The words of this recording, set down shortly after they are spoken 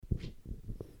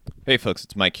Hey folks,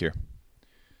 it's Mike here.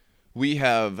 We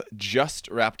have just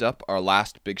wrapped up our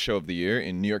last big show of the year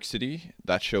in New York City.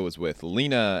 That show was with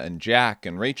Lena and Jack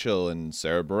and Rachel and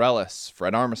Sarah Bareilles,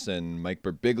 Fred Armisen, Mike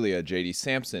Birbiglia, JD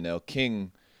Sampson, Elle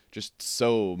King. Just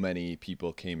so many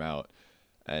people came out.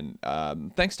 And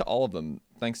thanks to all of them.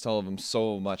 Thanks to all of them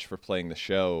so much for playing the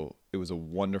show. It was a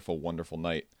wonderful, wonderful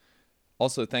night.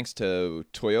 Also, thanks to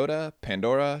Toyota,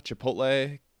 Pandora,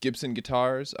 Chipotle, Gibson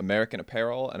Guitars, American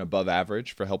Apparel, and Above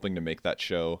Average for helping to make that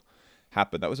show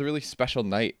happen. That was a really special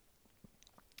night.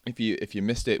 If you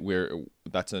missed it,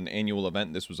 that's an annual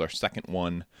event. This was our second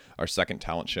one, our second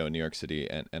talent show in New York City,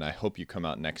 and I hope you come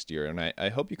out next year. And I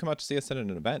hope you come out to see us at an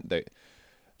event.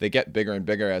 They get bigger and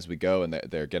bigger as we go, and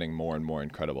they're getting more and more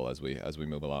incredible as we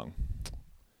move along.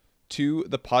 To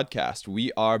the podcast,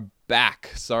 we are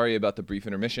back. Sorry about the brief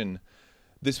intermission.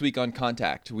 This week on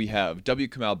Contact, we have W.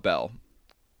 Kamau Bell.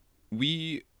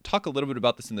 We talk a little bit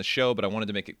about this in the show, but I wanted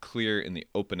to make it clear in the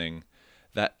opening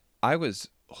that I was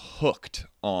hooked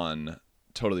on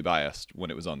Totally Biased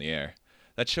when it was on the air.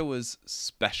 That show was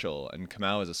special, and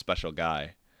Kamau is a special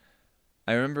guy.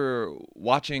 I remember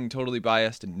watching Totally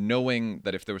Biased and knowing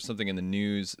that if there was something in the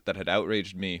news that had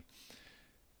outraged me,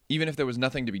 even if there was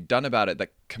nothing to be done about it,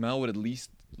 that Kamau would at least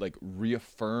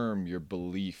reaffirm your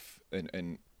belief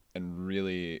and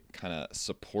really kind of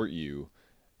support you.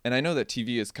 And I know that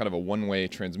TV is kind of a one-way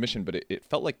transmission, but it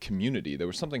felt like community. There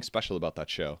was something special about that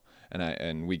show,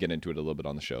 and we get into it a little bit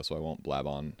on the show, so I won't blab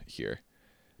on here.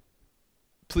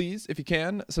 Please, if you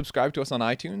can, subscribe to us on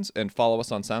iTunes and follow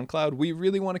us on SoundCloud. We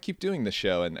really want to keep doing this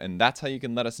show, and that's how you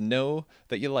can let us know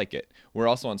that you like it. We're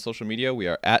also on social media. We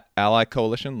are at Ally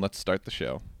Coalition. Let's start the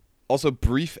show. Also,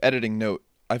 brief editing note.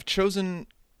 I've chosen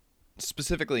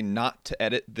specifically not to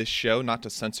edit this show, not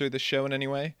to censor this show in any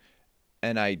way,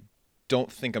 and I don't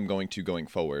think I'm going to going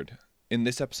forward. In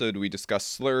this episode, we discuss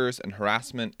slurs and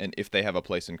harassment and if they have a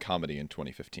place in comedy in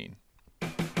 2015.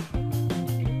 Well,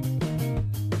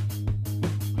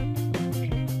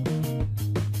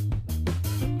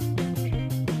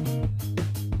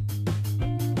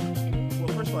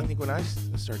 first of all, I think when I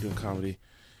started doing comedy,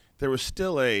 there was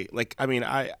still I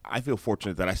feel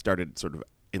fortunate that I started sort of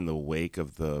in the wake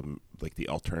of the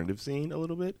alternative scene a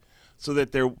little bit, so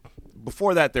that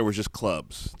before that there was just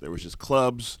clubs. There was just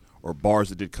clubs or bars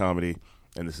that did comedy,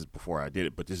 and this is before I did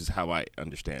it, but this is how I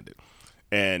understand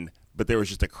it. But there was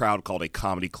just a crowd called a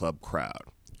comedy club crowd,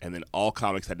 and then all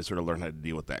comics had to sort of learn how to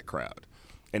deal with that crowd.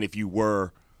 And if you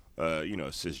were a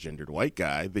cisgendered white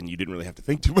guy, then you didn't really have to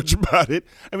think too much about it.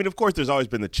 I mean, of course, there's always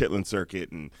been the Chitlin circuit,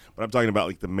 but I'm talking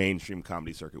about the mainstream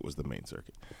comedy circuit was the main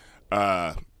circuit.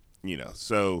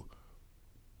 So,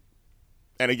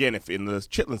 and again, if in the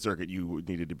Chitlin circuit you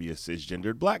needed to be a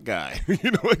cisgendered black guy,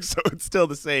 so it's still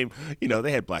the same.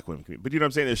 They had black women, but you know what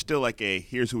I'm saying? There's still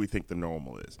here's who we think the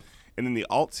normal is. And then the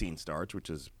alt scene starts, which,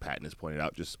 as Patton has pointed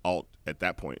out, just alt at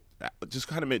that point, just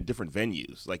kind of meant different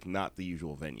venues, not the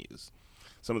usual venues.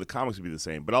 Some of the comics would be the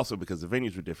same, but also because the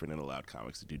venues were different and allowed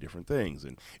comics to do different things,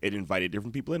 and it invited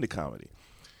different people into comedy.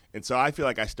 And so I feel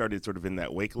like I started sort of in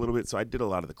that wake a little bit. So I did a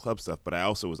lot of the club stuff, but I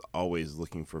also was always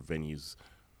looking for venues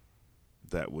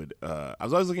that would I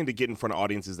was always looking to get in front of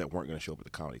audiences that weren't going to show up at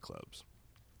the comedy clubs.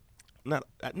 Not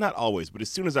always, but as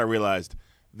soon as I realized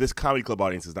this comedy club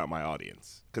audience is not my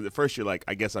audience. Because at first you're like,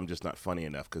 I guess I'm just not funny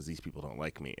enough because these people don't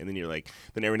like me. And then you're like,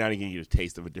 then every now and again you get a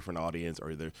taste of a different audience,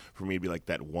 or for me to be like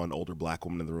that one older black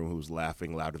woman in the room who's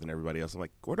laughing louder than everybody else. I'm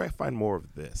like, where do I find more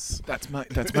of this? That's my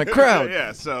crowd.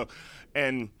 Yeah, so,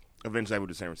 and eventually I moved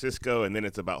to San Francisco, and then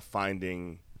it's about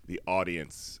finding the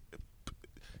audience,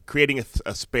 creating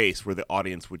a space where the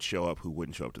audience would show up who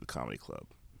wouldn't show up to the comedy club.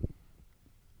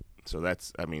 So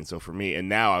so for me, and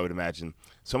now I would imagine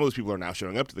some of those people are now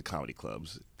showing up to the comedy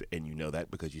clubs, and you know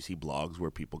that because you see blogs where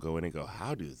people go in and go,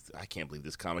 I can't believe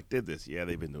this comic did this. Yeah,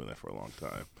 they've been doing that for a long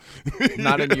time.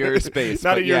 Not in your space.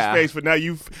 Not in your space, but now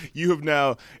you have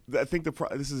now, I think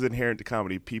this is inherent to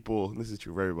comedy. People, and this is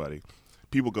true for everybody,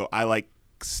 people go, I like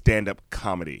stand-up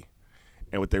comedy.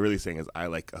 And what they're really saying is, I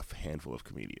like a handful of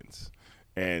comedians.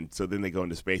 And so then they go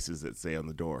into spaces that say on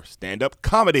the door, stand-up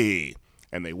comedy.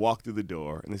 And they walk through the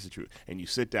door, and this is true, and you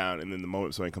sit down, and then the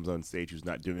moment someone comes on stage who's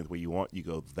not doing it the way you want, you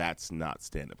go, that's not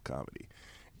stand-up comedy.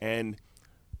 And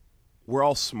we're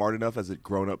all smart enough as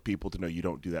grown-up people to know you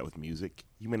don't do that with music.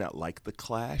 You may not like The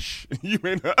Clash. You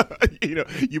may not,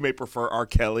 you may prefer R.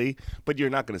 Kelly, but you're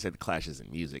not going to say The Clash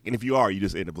isn't music. And if you are, you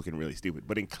just end up looking really stupid.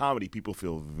 But in comedy, people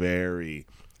feel very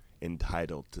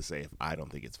entitled to say, if I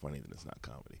don't think it's funny, then it's not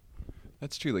comedy.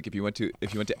 That's true. Like if you went to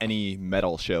any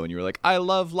metal show and you were like, I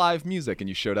love live music, and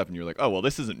you showed up and you were like, oh well,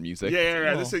 this isn't music.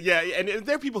 Yeah. Well, And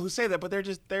there are people who say that, but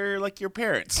they're like your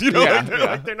parents, you know.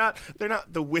 Yeah, They're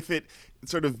not the with it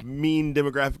sort of mean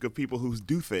demographic of people who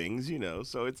do things, you know.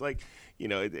 So it's like, you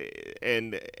know,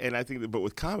 and I think that, but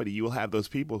with comedy, you will have those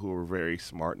people who are very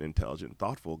smart and intelligent and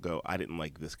thoughtful go, I didn't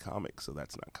like this comic, so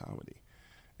that's not comedy.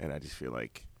 And I just feel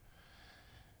like,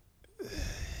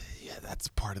 yeah, that's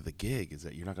part of the gig, is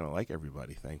that you're not going to like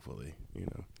everybody, thankfully, you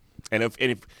know.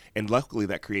 And luckily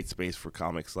that creates space for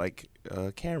comics like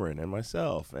Cameron and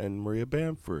myself and Maria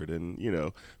Bamford, and you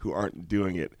know, who aren't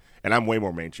doing it. And I'm way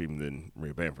more mainstream than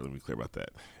Maria Bamford. Let me be clear about that.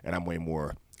 And I'm way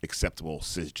more acceptable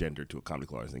cisgender to a comedy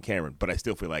club than Cameron. But I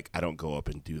still feel like I don't go up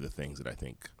and do the things that I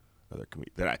think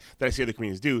that I see other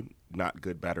comedians do. Not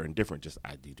good, bad, or indifferent. Just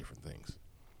I do different things.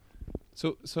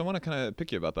 So I want to kind of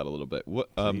pick you about that a little bit.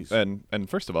 What Please. and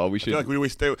first of all, we should. I feel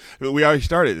like we already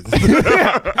started.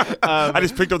 I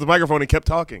just picked up the microphone and kept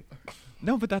talking.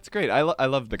 No, but that's great. I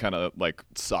love the kind of like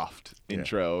soft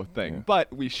intro thing. Yeah.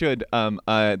 But we should.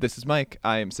 This is Mike.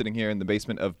 I am sitting here in the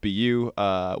basement of BU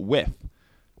with.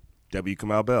 W.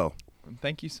 Kamau Bell.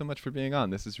 Thank you so much for being on.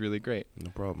 This is really great. No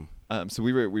problem. So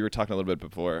we were talking a little bit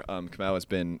before. Kamau has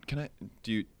been. Can I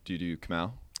do you do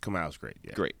Kamau? Kamau's great.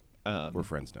 Yeah. Great. We're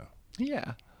friends now.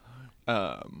 Yeah.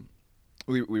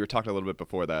 We were talking a little bit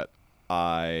before that.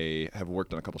 I have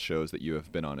worked on a couple shows that you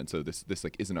have been on, and so this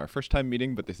like isn't our first time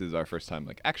meeting, but this is our first time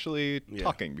like actually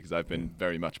talking, because I've been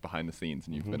very much behind the scenes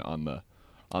and you've been on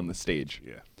the stage.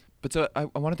 Yeah. But so I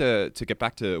wanted to get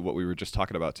back to what we were just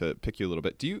talking about, to pick you a little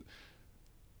bit.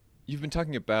 You've been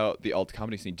talking about the alt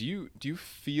comedy scene. Do you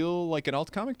feel like an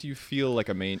alt comic? Do you feel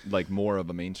like more of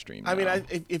a mainstream? I mean, now?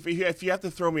 if you have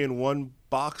to throw me in one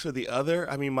box or the other,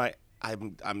 I mean,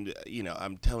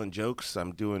 I'm telling jokes,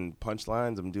 I'm doing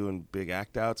punchlines, I'm doing big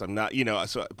act outs. I'm not, you know,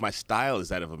 so my style is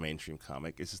that of a mainstream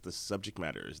comic. It's just the subject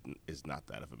matter is not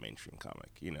that of a mainstream comic,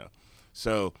 you know.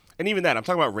 So, and even that, I'm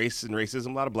talking about race and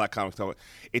racism. A lot of black comics talk about.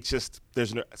 It's just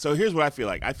so here's what I feel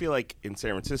like. I feel like in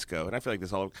San Francisco, and I feel like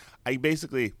this all.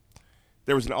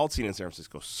 There was an alt scene in San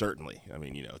Francisco, certainly. I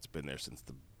mean, you know, it's been there since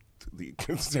the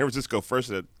San Francisco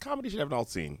first. Comedy should have an alt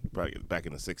scene, probably back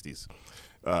in the '60s.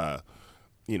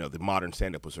 You know, the modern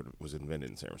stand-up was invented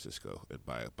in San Francisco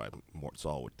by Mort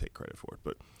Saul, would take credit for it.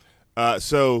 But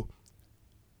so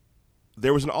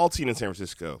there was an alt scene in San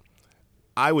Francisco.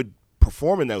 I would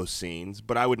perform in those scenes,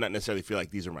 but I would not necessarily feel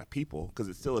like these are my people, because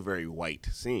it's still a very white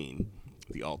scene,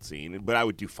 the alt scene. But I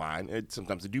would do fine.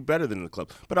 Sometimes I'd do better than the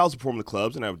club. But I also perform in the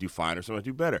clubs, and I would do fine, or sometimes I'd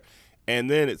do better. And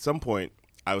then at some point,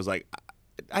 I was like,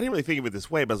 I didn't really think of it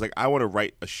this way, but I was like, I want to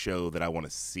write a show that I want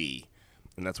to see.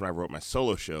 And that's when I wrote my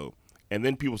solo show. And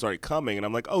then people started coming, and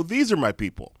I'm like, oh, these are my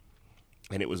people.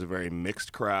 And it was a very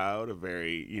mixed crowd, a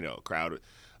very, you know,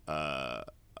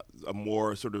 a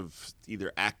more sort of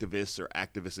either activist or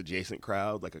activist-adjacent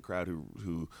crowd, like a crowd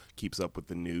who keeps up with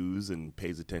the news and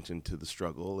pays attention to the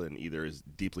struggle and either is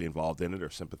deeply involved in it or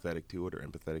sympathetic to it or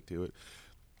empathetic to it.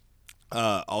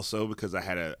 Also, because I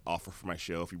had an offer for my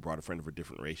show, if you brought a friend of a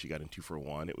different race, you got in 2 for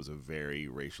 1. It was a very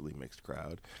racially mixed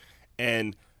crowd.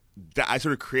 And I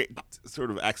sort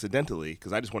of accidentally,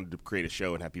 because I just wanted to create a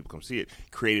show and have people come see it,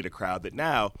 created a crowd that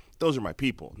now, those are my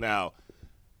people. Now,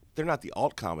 they're not the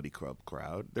alt comedy club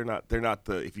crowd. They're not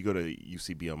the, if you go to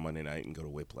UCB on Monday night and go to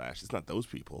Whiplash, it's not those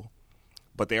people.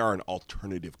 But they are an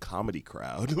alternative comedy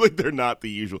crowd. Like, they're not the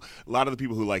usual. A lot of the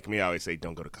people who like me, I always say,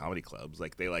 don't go to comedy clubs.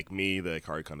 Like, they like me, they like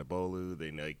Hari Kondabolu,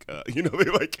 they like,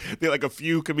 they like a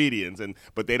few comedians,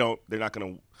 but they're not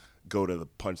going to go to the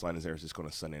Punchline in San Francisco on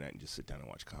a Sunday night and just sit down and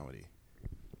watch comedy.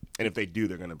 And if they do,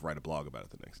 they're going to write a blog about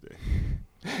it the next day.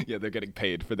 Yeah, they're getting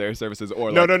paid for their services,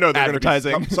 or no, they're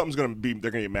advertising. Something's going to be.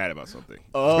 They're going to get mad about something.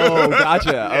 Oh,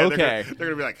 gotcha. Yeah, okay. They're going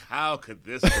to be like, "How could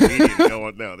this comedian go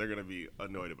on?" No, they're going to be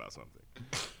annoyed about something.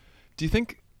 Do you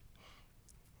think?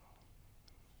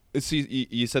 See,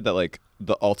 you said that like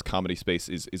the alt comedy space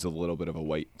is a little bit of a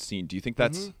white scene. Do you think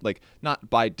that's like not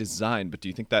by design, but do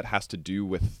you think that has to do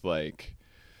with like?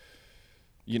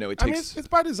 You know, it takes. I mean, it's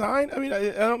by design. I mean,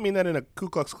 I don't mean that in a Ku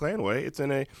Klux Klan way. It's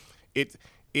in a,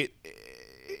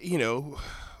 you know,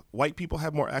 white people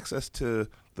have more access to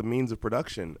the means of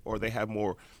production, or they have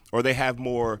more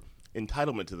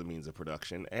entitlement to the means of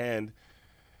production, and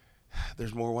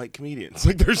there's more white comedians.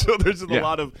 Like there's a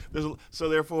lot of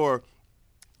therefore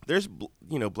there's,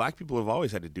 you know, black people have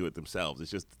always had to do it themselves.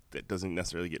 It's just that doesn't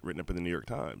necessarily get written up in the New York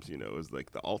Times. You know, it's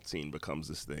like the alt scene becomes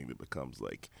this thing that becomes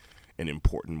like an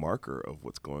important marker of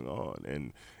what's going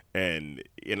on, And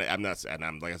I'm not, and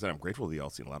I'm like I said, I'm grateful to the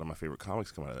alt scene. A lot of my favorite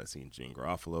comics come out of that scene. Gene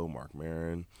Garofalo, Mark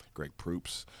Maron, Greg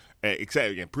Proops.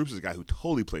 Except again, Proops is a guy who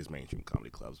totally plays mainstream comedy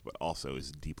clubs, but also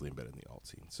is deeply embedded in the alt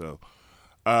scene. So,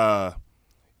 I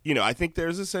think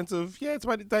there's a sense of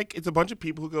it's a bunch of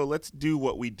people who go, let's do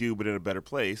what we do, but in a better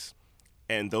place.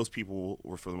 And those people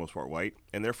were for the most part white,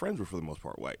 and their friends were for the most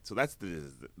part white. So that's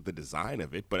the design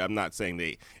of it. But I'm not saying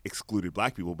they excluded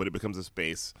black people, but it becomes a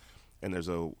space. And there's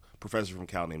a professor from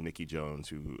Cal named Nikki Jones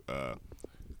who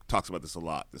talks about this a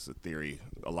lot. This is a theory.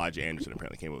 Elijah Anderson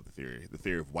apparently came up with the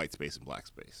theory of white space and black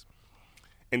space.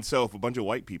 And so if a bunch of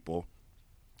white people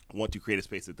want to create a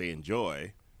space that they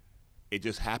enjoy, it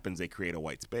just happens they create a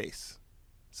white space.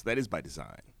 So that is by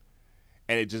design.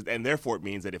 And therefore it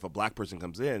means that if a black person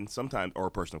comes in, sometimes, or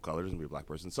a person of color, doesn't be a black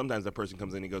person, sometimes that person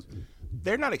comes in and goes,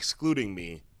 they're not excluding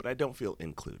me, but I don't feel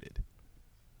included.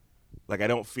 Like I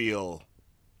don't feel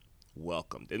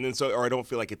welcomed. And then or I don't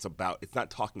feel like it's not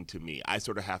talking to me. I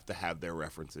sort of have to have their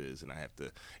references, and I have to,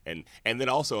 and then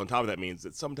also on top of that means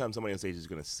that sometimes somebody on stage is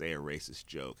going to say a racist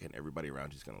joke and everybody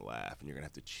around you is going to laugh, and you're going to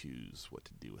have to choose what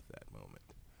to do with that moment.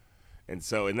 And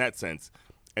so in that sense,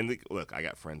 and look, I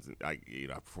got friends, I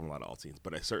perform a lot of alt scenes,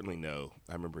 but I certainly know,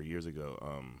 I remember years ago,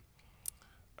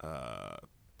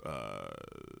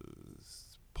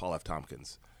 Paul F.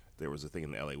 Tompkins, there was a thing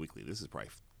in the LA Weekly, this is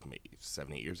probably maybe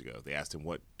 7-8 years ago, they asked him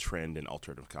what trend in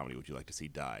alternative comedy would you like to see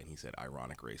die, and he said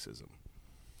ironic racism.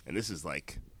 And this is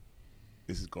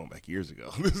going back years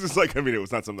ago. This is it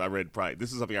was not something I read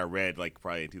this is something I read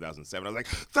probably in 2007. I was like,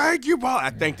 thank you, Paul. I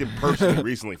thanked him personally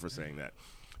recently for saying that.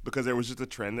 Because there was just a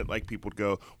trend that people would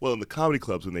go, well, in the comedy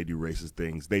clubs when they do racist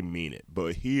things, they mean it.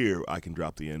 But here I can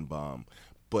drop the N-bomb.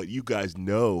 But you guys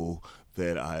know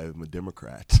that I'm a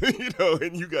Democrat,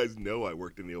 and you guys know I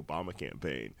worked in the Obama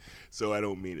campaign. So I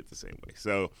don't mean it the same way.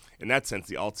 So in that sense,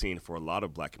 the alt scene for a lot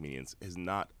of black comedians is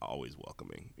not always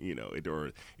welcoming,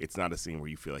 or it's not a scene where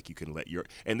you feel like you can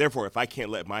and therefore if I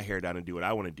can't let my hair down and do what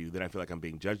I want to do, then I feel like I'm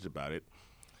being judged about it.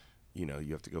 You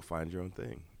have to go find your own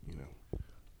thing,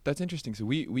 That's interesting. So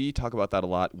we talk about that a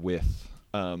lot with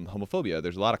homophobia.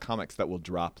 There's a lot of comics that will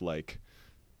drop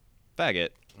faggot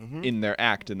in their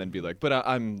act and then be like, but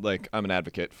I'm an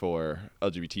advocate for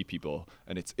LGBT people,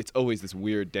 and it's always this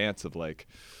weird dance of that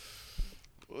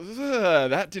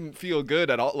didn't feel good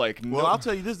at all. Well, I'll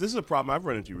tell you this is a problem I've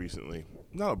run into recently.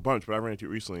 Not a bunch, but I ran into it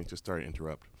recently. Just started to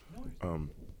interrupt.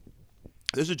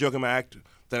 There's a joke in my act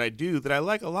that I do that I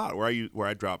like a lot, where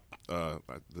I drop the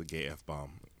gay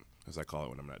F-bomb, as I call it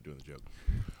when I'm not doing the joke.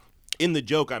 In the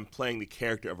joke, I'm playing the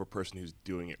character of a person who's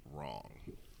doing it wrong.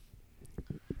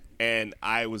 And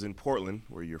I was in Portland,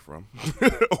 where you're from,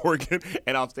 Oregon,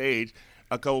 and off stage,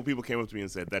 a couple people came up to me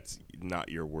and said, that's not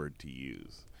your word to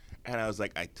use. And I was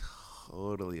like, I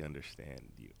totally understand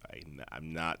you.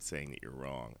 I'm not saying that you're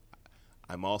wrong.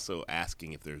 I'm also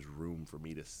asking if there's room for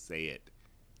me to say it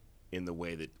in the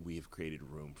way that we have created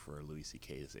room for Louis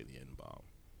C.K. to say the N-bomb.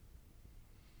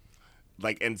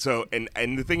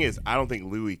 And the thing is, I don't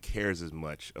think Louis cares as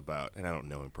much about, and I don't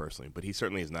know him personally, but he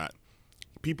certainly is not.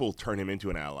 People turn him into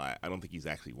an ally. I don't think he's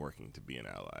actually working to be an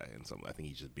ally, and I think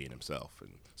he's just being himself.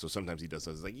 And so sometimes he does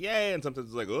something like yay, and sometimes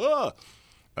it's like oh.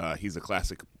 He's a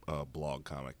classic blog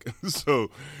comic, and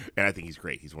I think he's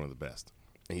great. He's one of the best,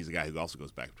 and he's a guy who also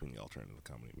goes back between the alternative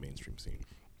comedy mainstream scene.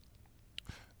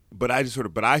 But I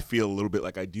feel a little bit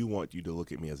like I do want you to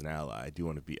look at me as an ally. I do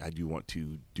want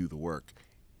to do the work.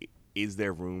 Is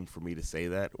there room for me to say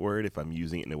that word if I'm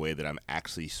using it in a way that I'm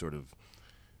actually sort of,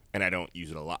 and I don't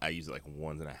use it a lot. I use it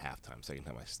 1.5 times. Second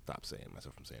time I stop saying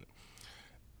myself from saying it.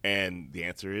 And the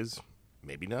answer is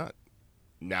maybe not.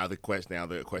 Now the question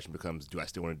becomes, do I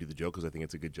still want to do the joke because I think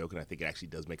it's a good joke, and I think it actually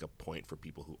does make a point for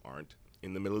people who aren't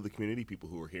in the middle of the community, people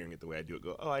who are hearing it the way I do it,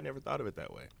 go, oh, I never thought of it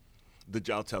that way.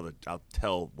 I'll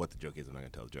tell what the joke is. I'm not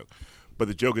going to tell the joke, but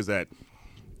the joke is that,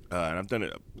 and I've done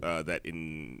it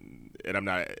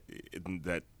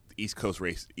that East Coast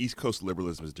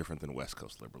liberalism is different than West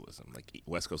Coast liberalism.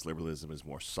 West Coast liberalism is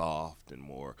more soft and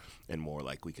more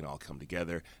like we can all come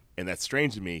together, and that's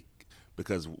strange to me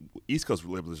because East Coast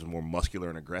liberalism is more muscular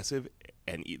and aggressive,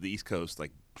 and the East Coast,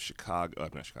 like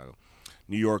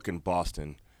New York and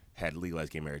Boston, had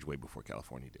legalized gay marriage way before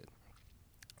California did.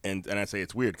 And I say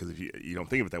it's weird because if you don't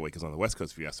think of it that way, because on the West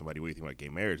Coast, if you ask somebody what do you think about gay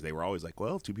marriage, they were always like,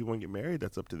 well, if two people want to get married,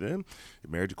 that's up to them.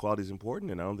 Marriage equality is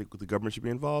important, and I don't think the government should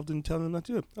be involved in telling them not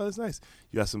to do it. Oh, that's nice.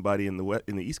 You ask somebody in the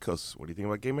East Coast, what do you think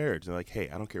about gay marriage? And they're like, hey,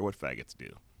 I don't care what faggots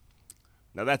do.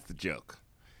 Now that's the joke.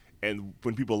 And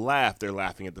when people laugh, they're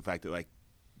laughing at the fact that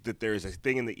that there is a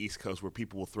thing in the East Coast where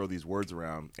people will throw these words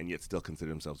around and yet still consider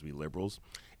themselves to be liberals,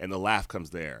 and the laugh comes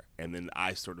there, and then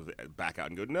I sort of back out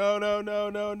and go, no, no, no,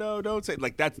 no, no, don't say it.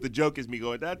 Like that's the joke is me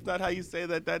going, that's not how you say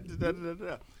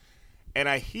that. And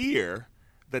I hear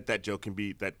that joke can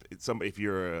be that it's some if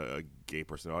you're a gay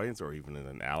person in the audience or even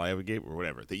an ally of a gay or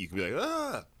whatever, that you can be like,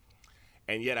 ah.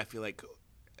 And yet I feel like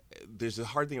there's a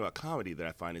hard thing about comedy that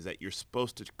I find is that you're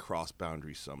supposed to cross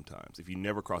boundaries sometimes. If you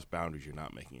never cross boundaries, you're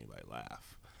not making anybody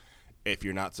laugh. If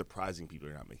you're not surprising people,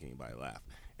 you're not making anybody laugh.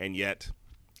 And yet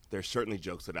there's certainly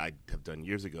jokes that I have done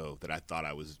years ago that I thought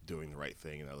I was doing the right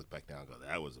thing, and I look back now and go,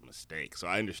 that was a mistake. So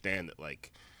I understand that,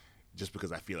 like, just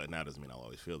because I feel it now doesn't mean I'll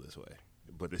always feel this way.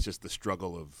 But it's just the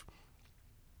struggle of,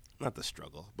 not the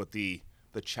struggle, but the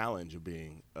challenge of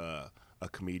being a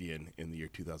comedian in the year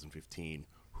 2015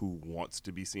 who wants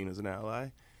to be seen as an ally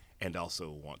and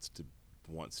also wants to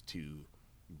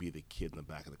be the kid in the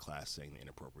back of the class saying the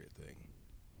inappropriate thing.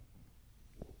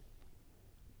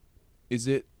 Is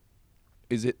it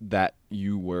that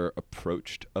you were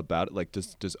approached about it? Like,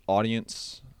 does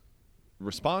audience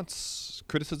response,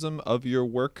 criticism of your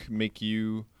work make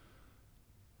you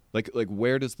like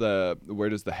where does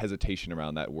the hesitation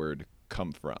around that word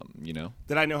come from? You know,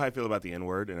 that I know how I feel about the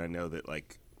N-word, and I know that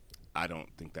like I don't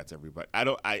think that's everybody.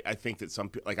 I think that some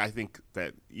people, like, I think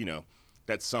that, you know,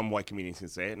 that some white comedians can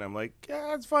say it, and I'm like,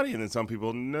 yeah, it's funny, and then some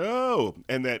people no,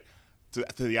 and that to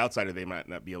the outsider they might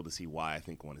not be able to see why I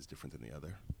think one is different than the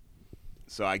other.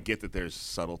 So I get that there's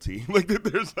subtlety, like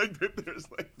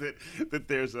that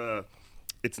there's a,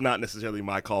 it's not necessarily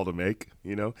my call to make,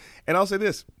 you know. And I'll say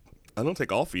this, I don't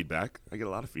take all feedback. I get a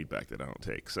lot of feedback that I don't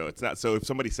take. So it's not, so if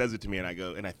somebody says it to me and I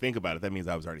go and I think about it, that means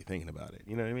I was already thinking about it.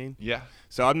 You know what I mean? Yeah.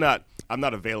 So I'm not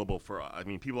available for, I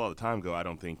mean, people all the time go, I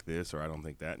don't think this or I don't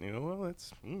think that. And you go, well,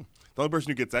 that's, the only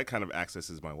person who gets that kind of access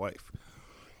is my wife.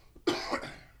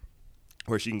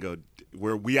 Where she can go,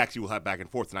 where we actually will have back and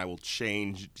forth, and I will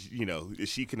change, you know,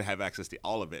 she can have access to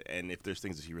all of it. And if there's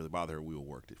things that she really bother her, we will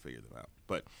work to figure them out.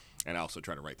 But, and I also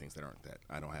try to write things that aren't that.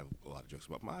 I don't have a lot of jokes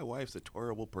about my wife's a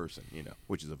terrible person, you know,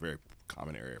 which is a very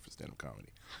common area for stand-up comedy.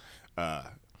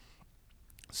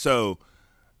 So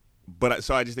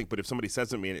I just think, but if somebody says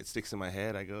to me and it sticks in my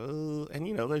head, I go, oh, and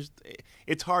you know,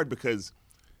 it's hard because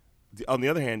on the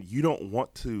other hand, you don't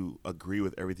want to agree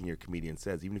with everything your comedian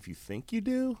says, even if you think you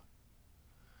do.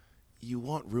 You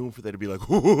want room for that to be like,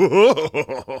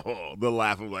 the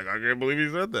laugh of like, I can't believe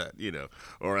he said that, you know,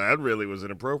 or that really was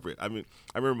inappropriate. I mean,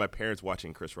 I remember my parents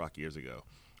watching Chris Rock years ago,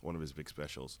 one of his big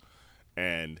specials,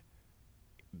 and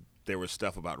there was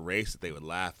stuff about race that they would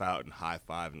laugh out and high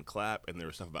five and clap, and there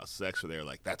was stuff about sex where they were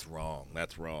like, that's wrong.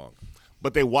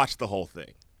 But they watched the whole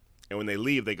thing. And when they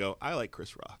leave, they go, I like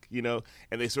Chris Rock, you know,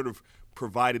 and they sort of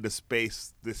provided a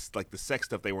space, this like the sex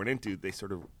stuff they weren't into, they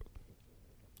sort of,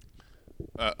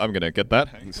 I'm gonna get that.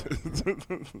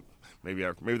 maybe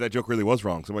that joke really was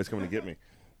wrong. Somebody's coming to get me.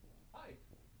 Hi,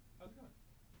 how's it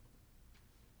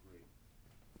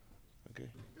going?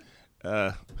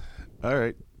 Okay. All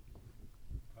right.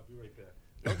 I'll be right back.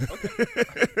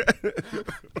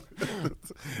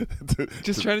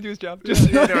 Just trying to do his job.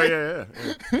 Yeah.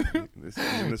 He's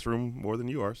in this room more than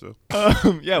you are, so.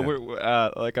 Yeah, we're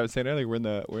like I was saying earlier,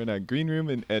 we're in a green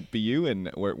room at BU,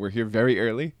 and we're here very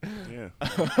early. Yeah,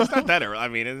 it's not that early. I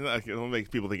mean, it don't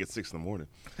make people think it's 6 a.m.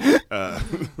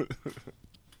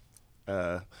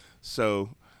 So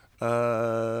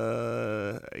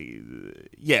I'm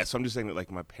just saying that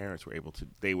like my parents were able to.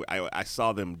 I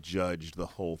saw them judge the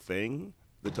whole thing,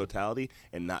 the totality,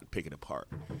 and not pick it apart.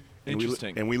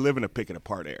 Interesting. And we live in a pick it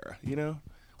apart era, you know,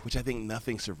 which I think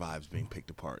nothing survives being picked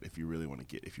apart if you really want to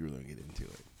get into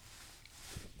it.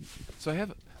 So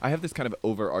I have this kind of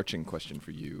overarching question for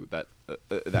you that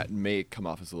may come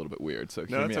off as a little bit weird. So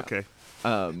hear me out. Okay.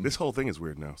 This whole thing is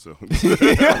weird now. So.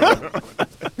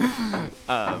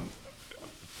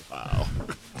 Wow.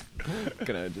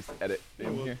 Gonna just edit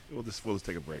in here. We'll just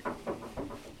take a break. You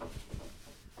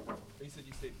said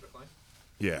you stayed at Brookline?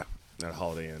 Yeah, at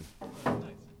Holiday Inn. Oh, nice.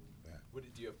 Yeah. Do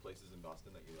you have places in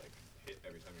Boston that you like hit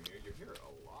every time you're here? You're here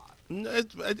a lot. No,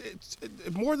 it's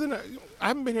more than I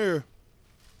haven't been here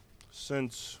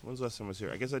since when's the last time I was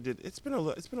here? I guess I did. It's been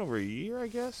over a year, I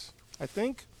guess. I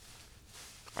think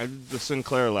I did the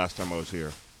Sinclair last time I was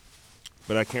here,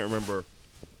 but I can't remember.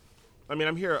 I mean,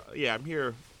 I'm here. Yeah, I'm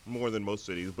here more than most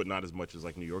cities, but not as much as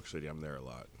like New York City. I'm there a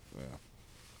lot. Yeah.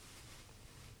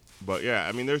 But yeah,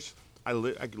 I mean, I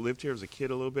lived here as a kid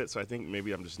a little bit, so I think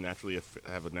maybe I'm just naturally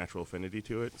have a natural affinity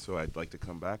to it. So I'd like to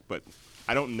come back, but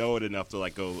I don't know it enough to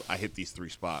like go. I hit these 3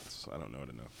 spots. I don't know it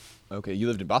enough. Okay, you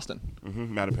lived in Boston.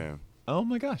 Mm-hmm. Mattapan. Oh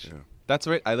my gosh, Yeah. That's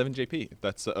right. I live in JP.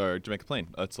 That's or Jamaica Plain.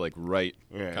 That's like right,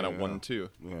 Yeah, kind of yeah, 1 yeah. and 2.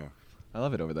 Yeah. I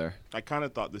love it over there. I kind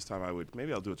of thought this time I would.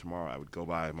 Maybe I'll do it tomorrow. I would go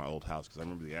by my old house because I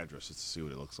remember the address just to see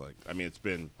what it looks like. I mean, it's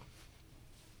been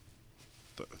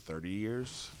 30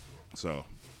 years, so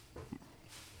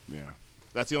yeah.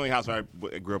 That's the only house where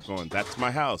I grew up going. That's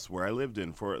my house where I lived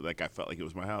in for like I felt like it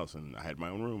was my house and I had my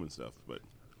own room and stuff. But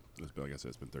it's been, like I said,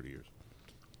 it's been 30 years.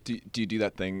 Do you do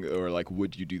that thing, or like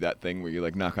would you do that thing where you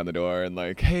like knock on the door and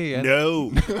like, hey,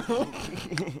 No.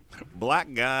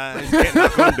 Black guys can't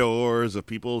knock on doors of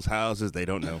people's houses they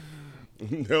don't know.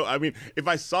 No, I mean, if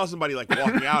I saw somebody like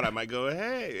walking out, I might go,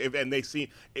 hey. And they see,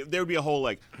 there would be a whole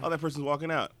like, oh, that person's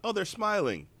walking out. Oh, they're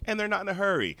smiling. And they're not in a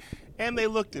hurry. And they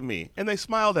looked at me. And they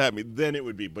smiled at me. Then it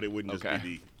would be, but it wouldn't just Okay.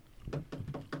 be the,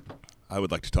 I would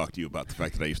like to talk to you about the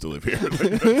fact that I used to live here.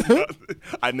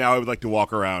 Now I would like to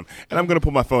walk around. And I'm going to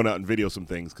pull my phone out and video some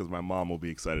things because my mom will be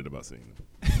excited about seeing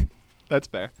them. That's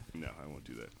fair. No, I won't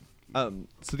do that.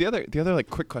 So the other like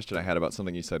quick question I had about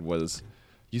something you said was,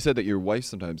 you said that your wife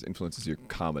sometimes influences your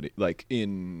comedy, like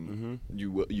in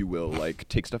you will like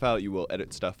take stuff out, you will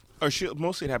edit stuff. Or she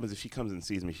mostly it happens if she comes and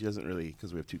sees me. She doesn't really,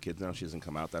 because we have 2 kids now. She doesn't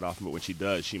come out that often. But when she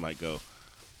does, she might go.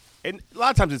 And a lot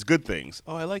of times it's good things.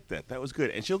 Oh, I like that. That was good.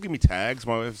 And she'll give me tags.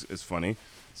 My wife is funny,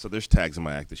 so there's tags in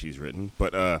my act that she's written.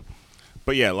 But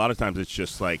yeah, a lot of times it's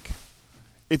just like,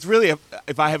 it's really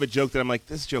if I have a joke that I'm like,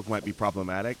 this joke might be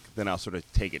problematic, then I'll sort of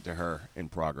take it to her in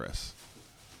progress.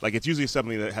 Like it's usually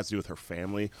something that has to do with her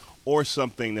family, or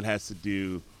something that has to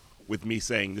do with me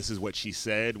saying this is what she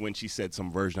said when she said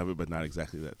some version of it, but not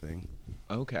exactly that thing.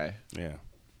 Okay. Yeah.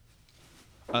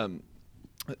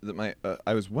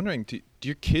 I was wondering, do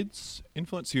your kids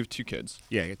influence? You have 2 kids.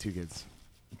 Yeah, I got 2 kids.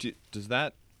 Does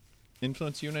that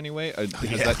influence you in any way? Has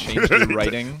that changed your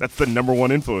writing? That's the number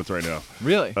 1 influence right now.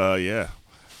 Really? Yeah.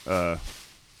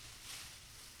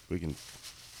 We can.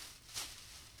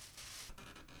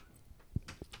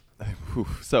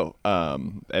 So,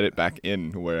 edit back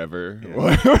in wherever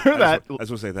Yeah. that. I was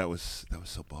gonna say that was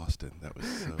so Boston. That was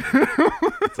so.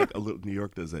 It's like a little. New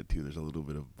York does that too. There's a little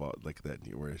bit of like that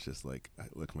where it's just like,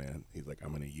 look, man. He's like,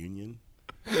 I'm in a union.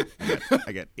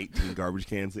 I got 18 garbage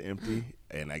cans to empty,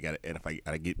 and if I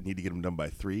need to get them done by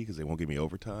 3 because they won't give me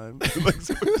overtime.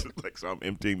 so I'm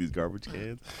emptying these garbage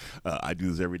cans. I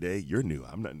do this every day. You're new.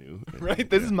 I'm not new. Right.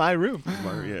 This is my room.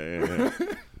 Yeah.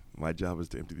 My job is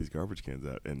to empty these garbage cans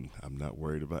out, and I'm not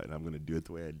worried about it. And I'm going to do it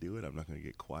the way I do it. I'm not going to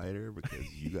get quieter because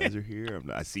you guys are here.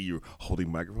 I see you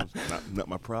holding microphones. Not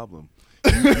my problem.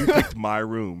 You picked my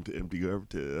room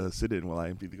to sit in while I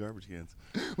empty the garbage cans.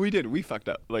 We did. We fucked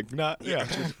up. Like not. Yeah.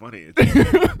 It's just funny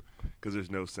because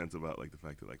there's no sense about like the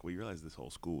fact that like, well, you realize this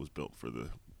whole school was built for the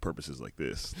purposes like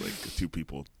this, like 2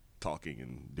 people talking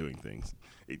and doing things.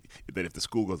 That if the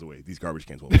school goes away, these garbage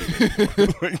cans won't be there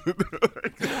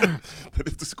anymore. But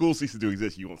if the school ceases to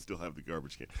exist, you won't still have the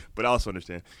garbage can. But I also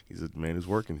understand he's a man who's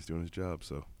working, he's doing his job.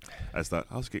 So I just thought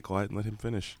I'll just get quiet and let him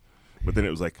finish. But then it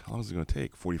was like, how long is it going to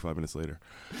take? 45 minutes later.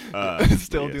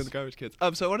 Still yes. doing the garbage kids.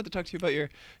 So I wanted to talk to you about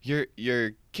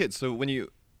your kids. So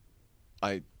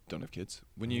I don't have kids.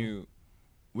 When you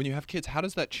have kids, how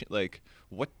does that like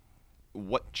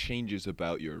what changes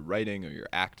about your writing or your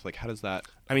act? Like, how does that?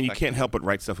 I mean, you affect can't help but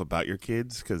write stuff about your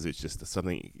kids because it's just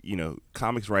something,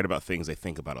 comics write about things they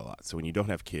think about a lot. So when you don't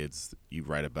have kids, you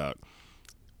write about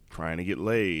trying to get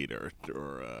laid or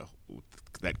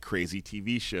that crazy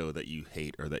TV show that you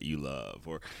hate or that you love,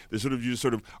 or there's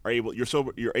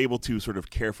you're able to sort of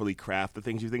carefully craft the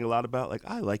things you think a lot about. Like,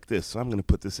 I like this, so I'm going to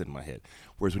put this in my head.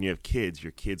 Whereas when you have kids,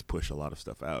 your kids push a lot of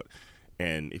stuff out.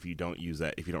 And if you don't use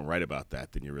that, if you don't write about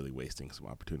that, then you're really wasting some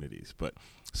opportunities. But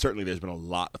certainly there's been a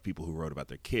lot of people who wrote about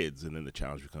their kids, and then the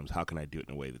challenge becomes, how can I do it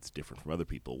in a way that's different from other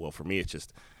people? Well, for me, it's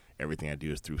just everything I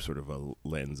do is through sort of a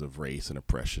lens of race and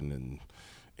oppression and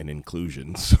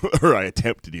inclusion, or I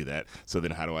attempt to do that. So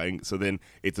then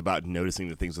it's about noticing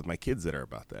the things with my kids that are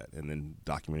about that, and then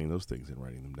documenting those things and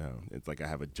writing them down. It's like I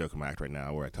have a joke in my act right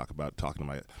now where I talk about talking to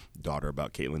my daughter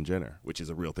about Caitlyn Jenner, which is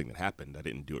a real thing that happened. I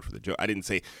didn't do it for the joke. I didn't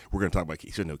say we're going to talk about,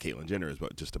 you should know Caitlyn Jenner is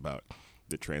just about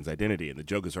the trans identity, and the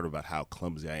joke is sort of about how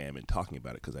clumsy I am in talking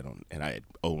about it because I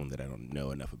own that I don't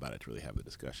know enough about it to really have the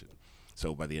discussion.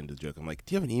 So by the end of the joke, I'm like,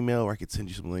 do you have an email where I could send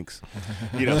you some links?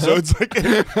 So it's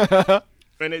like.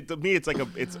 And to me,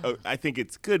 I think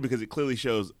it's good because it clearly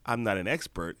shows I'm not an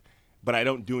expert, but I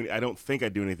don't think I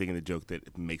do anything in the joke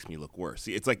that makes me look worse.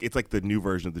 See, it's like the new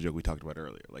version of the joke we talked about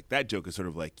earlier. Like that joke is sort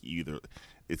of like the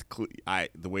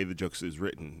way the joke is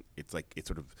written, it's like it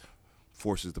sort of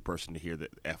forces the person to hear the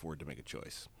F word to make a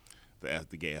choice,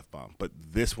 the gay F bomb. But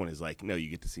this one is like, no, you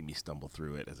get to see me stumble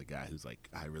through it as a guy who's like,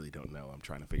 I really don't know. I'm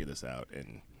trying to figure this out,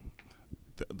 and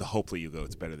hopefully you go,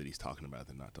 it's better that he's talking about it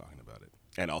than not talking about it.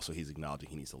 And also he's acknowledging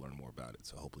he needs to learn more about it.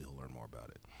 So hopefully he'll learn more about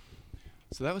it.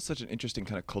 So that was such an interesting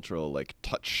kind of cultural like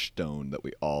touchstone that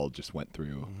we all just went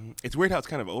through. Mm-hmm. It's weird how it's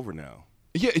kind of over now.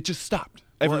 Yeah, it just stopped.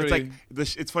 Well, it's Everybody,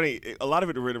 like it's funny. A lot of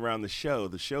it written around the show.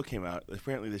 The show came out.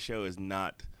 Apparently, the show is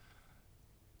not.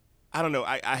 I don't know.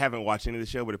 I haven't watched any of the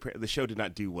show, but the show did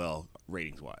not do well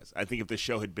ratings wise. I think if the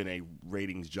show had been a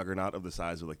ratings juggernaut of the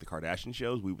size of like the Kardashian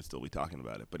shows, we would still be talking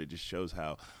about it. But it just shows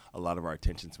how a lot of our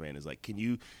attention span is like, can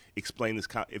you explain this?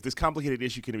 If this complicated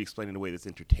issue can be explained in a way that's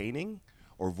entertaining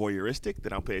or voyeuristic,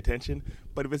 then I'll pay attention.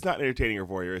 But if it's not entertaining or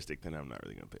voyeuristic, then I'm not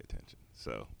really going to pay attention.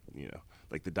 So,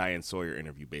 like the Diane Sawyer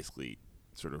interview basically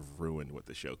sort of ruined what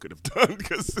the show could have done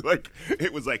because like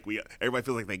it was like everybody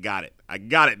feels like they got it. I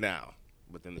got it now.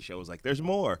 But then the show was like, there's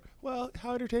more. Well,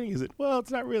 how entertaining is it? Well,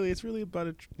 it's not really. It's really about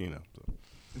it, So.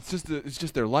 it's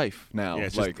just their life now. Yeah,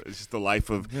 it's like just the life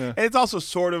of, Yeah. and it's also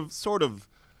sort of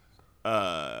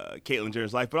Caitlyn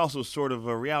Jenner's life, but also sort of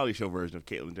a reality show version of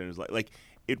Caitlyn Jenner's life. Like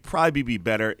it'd probably be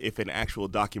better if an actual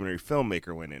documentary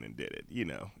filmmaker went in and did it,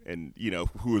 and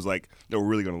who was like, no, we're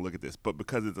really going to look at this. But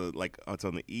because it's it's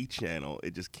on the E channel,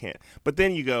 it just can't. But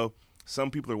then you go,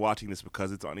 some people are watching this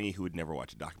because it's on E who would never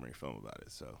watch a documentary film about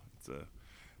it. So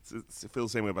I feel the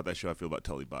same way about that show I feel about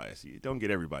Totally Biased. You don't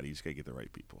get everybody, you just got to get the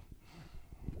right people.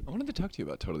 I wanted to talk to you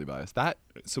about Totally Biased.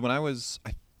 So when I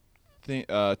think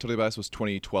Totally Biased was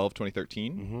 2012,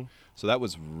 2013. Mm-hmm. So that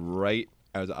was right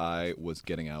as I was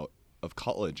getting out of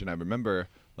college, and I remember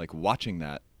like watching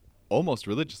that almost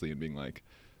religiously and being like,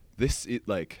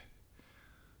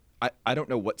 I don't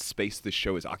know what space this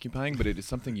show is occupying, but it is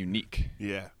something unique.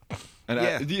 Yeah.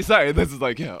 And sorry, this is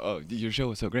like, your show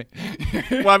was so great.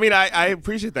 Well, I mean, I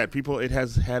appreciate that. People,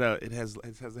 it's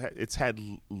had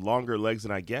longer legs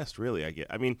than I guessed. Really,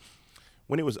 I mean,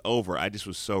 when it was over, I just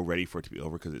was so ready for it to be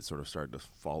over because it sort of started to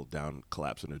fall down,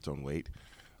 collapse under its own weight,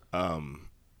 and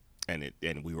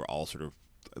we were all sort of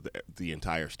the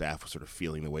entire staff was sort of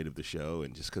feeling the weight of the show,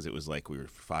 and just because it was like we were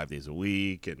 5 days a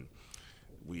week and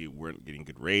we weren't getting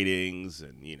good ratings,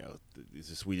 and we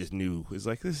just knew it was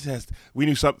like we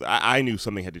knew something. I knew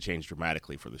something had to change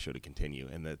dramatically for the show to continue,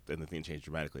 and the thing that changed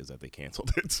dramatically is that they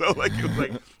canceled it. So like it was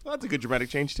like, well, that's a good dramatic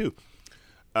change too.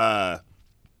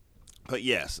 But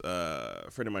yes, a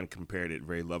friend of mine compared it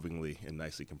very lovingly and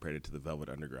nicely compared it to the Velvet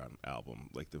Underground album.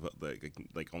 Like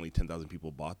only 10,000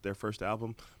 people bought their first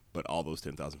album, but all those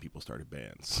 10,000 people started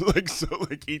bands. So I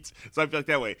feel like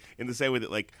that way. In the same way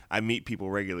that like I meet people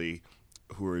regularly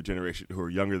who are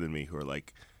younger than me, who are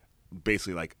like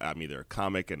basically like I'm either a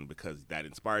comic and because that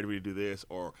inspired me to do this,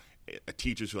 or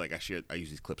teachers who like I use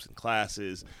these clips in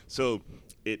classes. So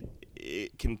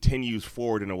it continues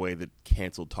forward in a way that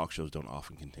canceled talk shows don't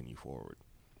often continue forward.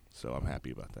 So I'm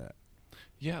happy about that.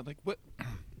 Yeah, like what?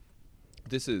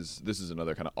 This is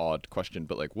another kind of odd question,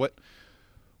 but like what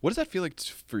does that feel like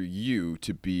for you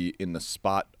to be in the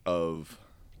spot of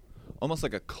almost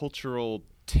like a cultural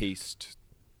taste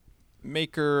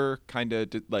maker, kind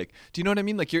of like, do you know what I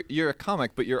mean? Like you're a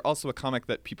comic, but you're also a comic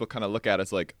that people kind of look at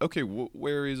as like, okay,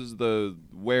 where is the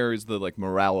like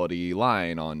morality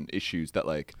line on issues that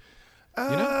like,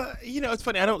 it's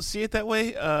funny. I don't see it that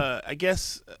way. I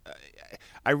guess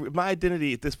my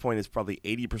identity at this point is probably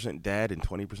 80% dad and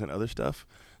 20% other stuff.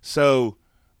 So,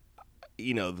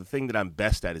 the thing that I'm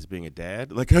best at is being a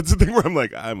dad. Like that's the thing where I'm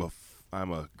like, I don't know,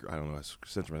 I'm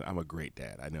a great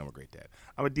dad. I know I'm a great dad.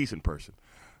 I'm a decent person.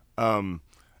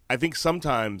 I think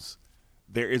sometimes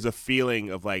there is a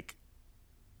feeling of like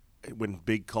when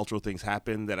big cultural things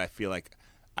happen that I feel like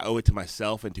I owe it to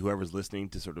myself and to whoever's listening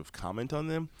to sort of comment on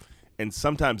them. And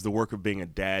sometimes the work of being a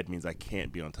dad means I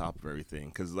can't be on top of everything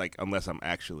because like unless I'm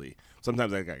actually,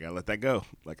 sometimes I gotta let that go.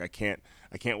 Like I can't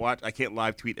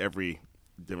live tweet every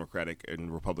Democratic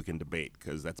and Republican debate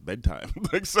because that's bedtime.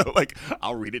 Like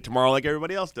I'll read it tomorrow like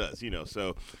everybody else does.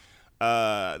 So.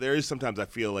 There is sometimes I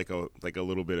feel like a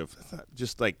little bit of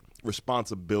just like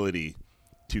responsibility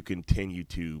to continue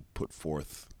to put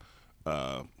forth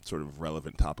sort of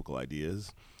relevant topical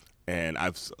ideas, and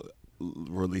I've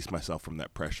released myself from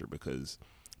that pressure because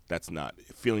that's not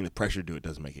feeling the pressure to do it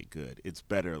doesn't make it good. It's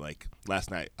better. Like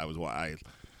last night I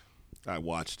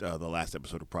watched the last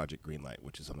episode of Project Greenlight,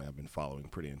 which is something I've been following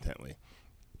pretty intently,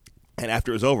 and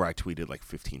after it was over I tweeted like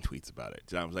 15 tweets about it.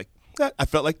 And I was like, I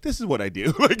felt like this is what I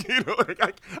do. Like, I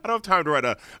don't have time to write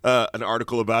an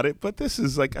article about it, but this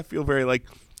is like, I feel very like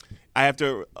I have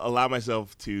to allow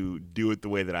myself to do it the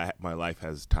way that my life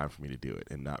has time for me to do it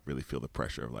and not really feel the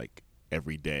pressure of like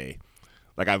every day.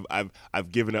 Like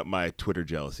I've given up my Twitter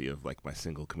jealousy of like my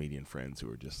single comedian friends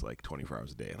who are just like 24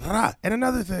 hours a day. And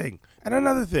another thing.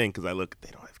 Because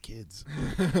they don't have kids,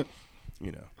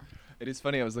 It is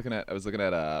funny. I was looking at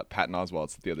Patton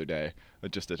Oswalt's the other day,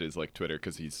 just at his like Twitter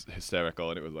because he's hysterical,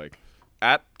 and it was like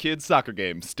at kids soccer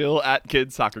game, still at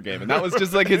kids soccer game, and that was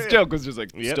just like his joke was just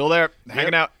like still there,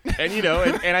 hanging out. And you know,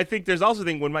 and I think there's also a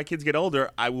thing when my kids get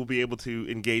older, I will be able to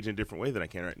engage in a different way than I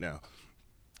can right now.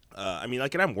 I mean,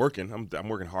 like, and I'm working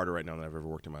harder right now than I've ever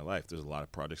worked in my life. There's a lot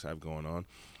of projects I have going on.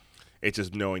 It's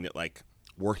just knowing that, like,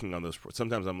 working on those.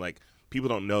 Sometimes I'm like, people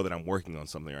don't know that I'm working on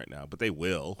something right now, but they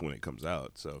will when it comes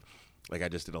out. So, like, I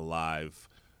just did a live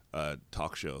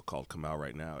talk show called Come Out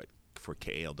Right Now for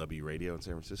KALW Radio in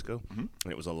San Francisco, and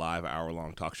it was a live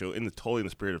hour-long talk show totally in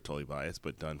the spirit of Totally Biased,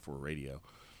 but done for radio.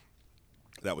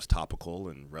 That was topical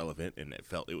and relevant, and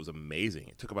it was amazing.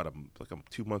 It took about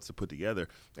 2 months to put together,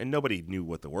 and nobody knew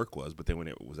what the work was. But then when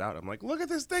it was out, I'm like, look at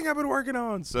this thing I've been working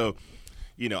on. So,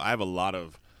 you know, I have a lot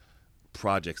of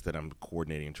projects that I'm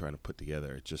coordinating and trying to put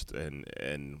together.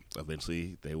 And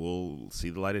eventually they will see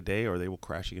the light of day, or they will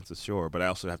crash against the shore. But I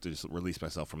also have to just release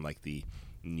myself from like the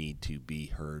need to be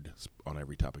heard on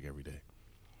every topic every day.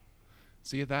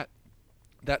 So yeah,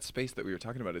 that space that we were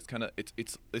talking about is kind of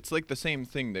it's like the same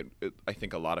thing that I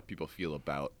think a lot of people feel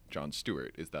about Jon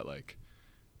Stewart is that like,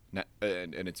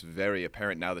 and it's very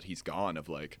apparent now that he's gone of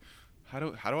like, how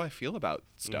do I feel about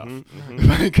stuff?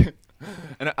 Like,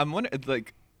 and I'm wondering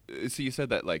like, so you said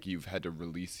that like you've had to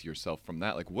release yourself from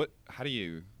that. Like how do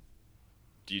you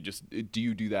do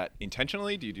that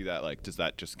intentionally? Do you do that like, does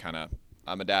that just kind of,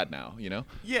 I'm a dad now, you know?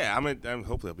 Yeah, I'm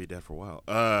hopefully I'll be a dad for a while.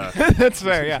 That's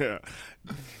fair, yeah.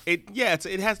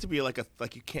 It has to be like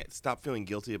you can't stop feeling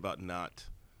guilty about not,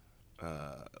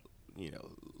 live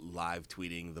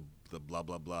tweeting the blah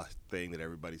blah blah thing that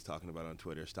everybody's talking about on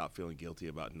Twitter. Stop feeling guilty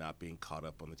about not being caught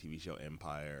up on the TV show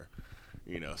Empire.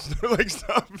 You know, like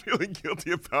stop feeling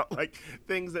guilty about like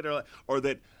things that are like, or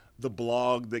that.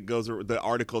 The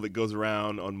article that goes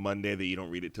around on Monday that you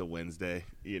don't read it till Wednesday,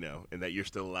 you know, and that you're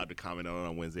still allowed to comment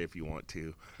on Wednesday if you want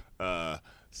to,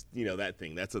 you know, that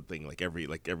thing. That's a thing. Like every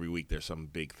week there's some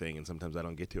big thing, and sometimes I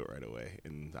don't get to it right away,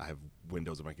 and I have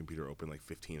windows on my computer open like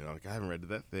 15, and I'm like, I haven't read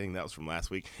that thing. That was from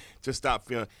last week. Just stop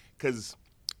feeling, because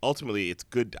ultimately it's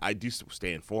good. I do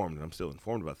stay informed, and I'm still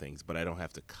informed about things, but I don't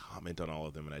have to comment on all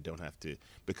of them, and I don't have to,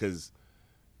 because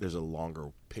there's a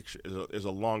longer picture. There's a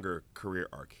longer career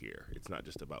arc here. It's not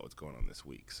just about what's going on this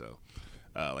week. So,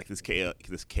 like this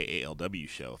KALW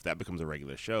show, if that becomes a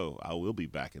regular show, I will be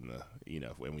back in the, you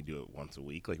know, when we do it once a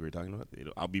week, like we were talking about,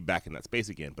 I'll be back in that space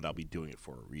again, but I'll be doing it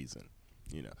for a reason,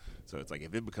 you know. So it's like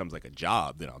if it becomes like a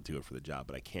job, then I'll do it for the job,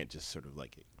 but I can't just sort of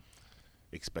like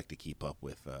expect to keep up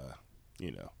with,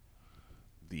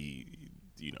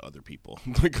 other people.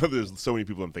 Like there's so many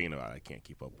people I'm thinking about I can't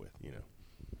keep up with, you know.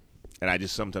 And I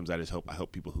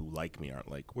hope people who like me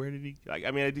aren't like, where did he, like, I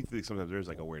mean, I do think sometimes there's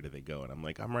like a, where did they go? And I'm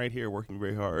like, I'm right here working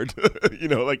very hard, you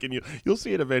know, like, and you'll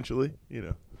see it eventually, you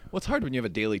know. Well, it's hard when you have a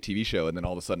daily TV show and then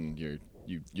all of a sudden you're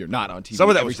not on TV. Some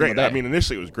of that was great. I mean,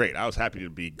 initially it was great. I was happy to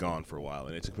be gone for a while,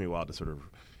 and it took me a while to sort of,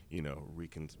 you know,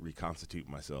 reconstitute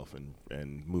myself, and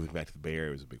moving back to the Bay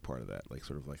Area was a big part of that. Like,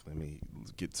 sort of like, let me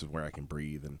get to where I can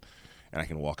breathe and I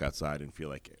can walk outside and feel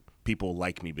like people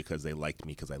like me because they liked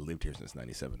me because I lived here since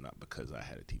 '97, not because I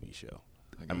had a TV show.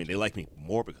 I mean, they like me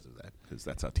more because of that, because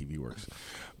that's how TV works.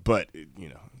 But, you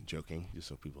know, joking, just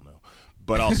so people know.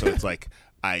 But also, it's like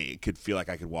I could feel like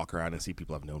I could walk around and see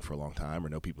people I've known for a long time, or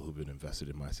know people who've been invested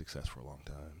in my success for a long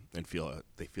time, and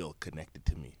they feel connected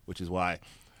to me, which is why,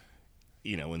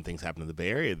 you know, when things happen in the Bay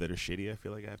Area that are shitty, I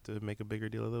feel like I have to make a bigger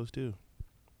deal of those too,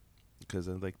 because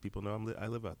then, like, people know I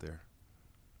live out there.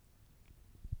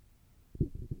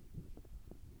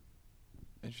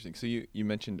 Interesting. So you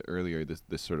mentioned earlier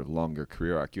this sort of longer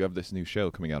career arc. You have this new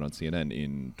show coming out on CNN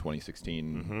in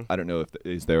 2016. Mm-hmm. I don't know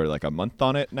is there like a month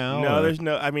on it now? No, or? there's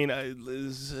no. I mean,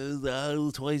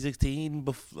 2016,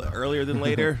 earlier than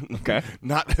later. Okay.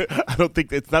 I don't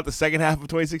think it's not the second half of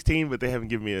 2016, but they haven't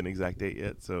given me an exact date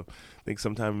yet. So I think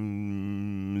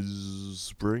sometime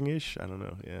springish. I don't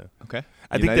know. Yeah. Okay.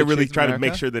 I think they're really trying to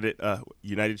make sure that it.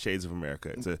 United Shades of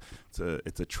America. It's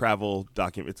a travel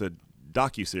document. It's a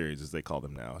docu-series, as they call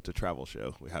them now. It's a travel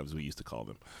show, as we used to call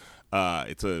them.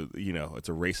 It's a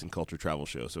race and culture travel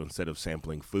show. So instead of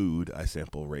sampling food, I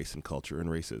sample race and culture and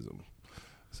racism.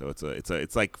 So it's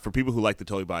like, for people who like the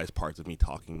totally biased parts of me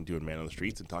doing man on the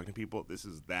streets and talking to people, this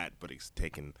is that, but it's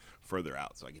taken further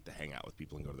out. So I get to hang out with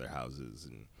people and go to their houses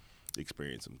and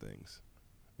experience some things.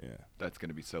 Yeah, that's going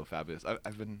to be so fabulous.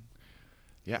 I've been,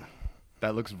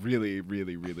 That looks really,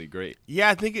 really, really great. Yeah,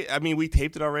 I think we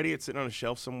taped it already. It's sitting on a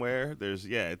shelf somewhere.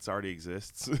 It's already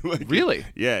exists. Really?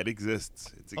 Yeah, it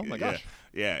exists. Oh my gosh.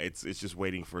 Yeah, it's just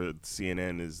waiting for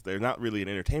CNN. They're not really an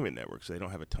entertainment network, so they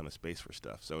don't have a ton of space for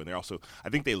stuff. So, and they're also, I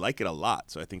think they like it a lot.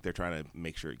 So I think they're trying to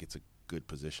make sure it gets a good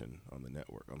position on the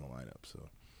network, on the lineup.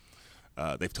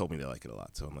 So they've told me they like it a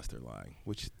lot. So unless they're lying,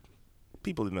 which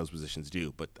people in those positions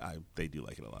do, but they do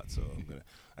like it a lot. So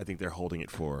I think they're holding it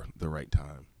for the right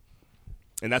time.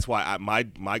 And that's why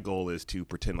my goal is to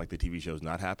pretend like the TV show is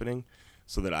not happening,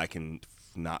 so that I can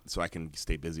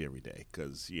stay busy every day.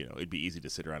 Because it'd be easy to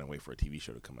sit around and wait for a TV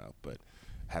show to come out, but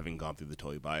having gone through the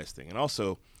Totally Biased thing, and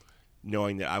also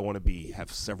knowing that I want to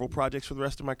have several projects for the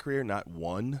rest of my career, not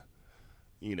one.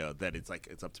 That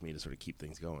it's up to me to sort of keep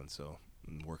things going. So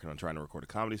I'm working on trying to record a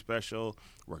comedy special,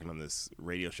 working on this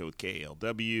radio show with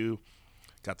KALW.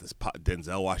 Got this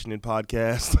Denzel Washington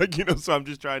podcast, so I'm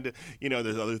just trying to,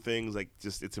 there's other things,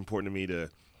 it's important to me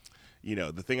to,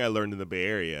 the thing I learned in the Bay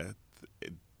Area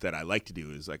that I like to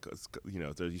do is there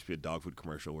used to be a dog food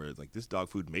commercial where it's like, this dog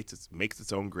food makes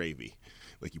its own gravy.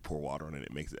 Like you pour water on it,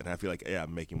 it makes it. And I feel like, yeah,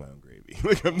 I'm making my own gravy.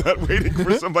 Like I'm not waiting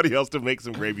for somebody else to make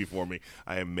some gravy for me.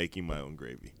 I am making my own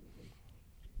gravy.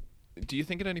 Do you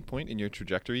think at any point in your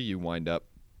trajectory you wind up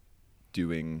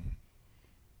doing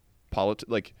politics?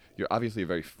 Like, you're obviously a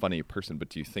very funny person, but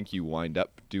do you think you wind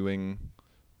up doing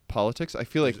politics? I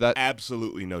feel like that.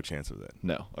 Absolutely no chance of that.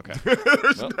 No. Okay.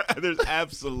 There's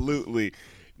absolutely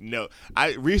no.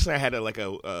 Recently I had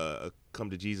a come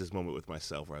to Jesus moment with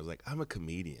myself where I was like, I'm a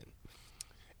comedian,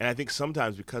 and I think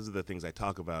sometimes because of the things I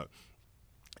talk about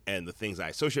and the things I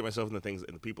associate myself and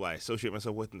the people I associate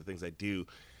myself with and the things I do,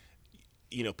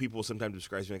 people sometimes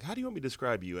describe me like, how do you want me to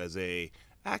describe you, as a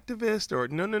activist or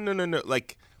no.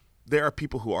 Like, there are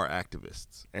people who are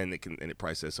activists, and it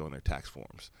probably says so in their tax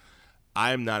forms.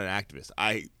 I am not an activist.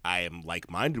 I am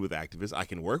like-minded with activists. I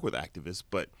can work with activists,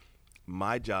 but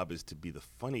my job is to be the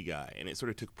funny guy, and it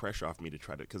sort of took pressure off me to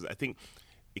try to, because I think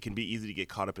it can be easy to get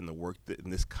caught up in the work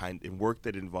in work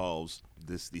that involves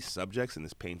these subjects and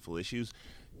these painful issues.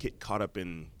 Get caught up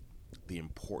in the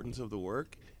importance of the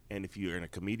work, and if you're a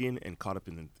comedian and caught up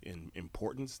in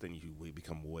importance, then you will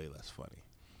become way less funny.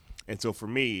 And so for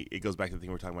me, it goes back to the thing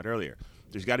we were talking about earlier.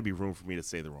 There's got to be room for me to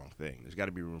say the wrong thing. There's got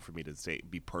to be room for me to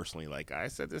be personally like, I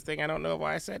said this thing, I don't know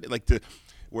why I said it.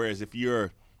 Whereas if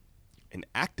you're an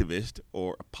activist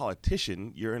or a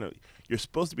politician, you're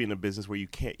supposed to be in a business where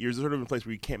you're sort of in a place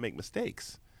where you can't make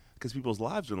mistakes because people's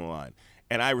lives are on the line.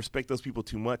 And I respect those people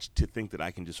too much to think that I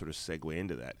can just sort of segue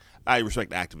into that. I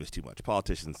respect activists too much.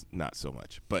 Politicians, not so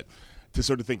much. But to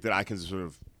sort of think that I can sort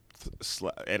of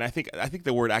and I think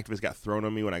the word activist got thrown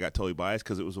on me when I got Totally Biased,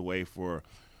 because it was a way for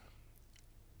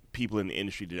people in the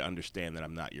industry to understand that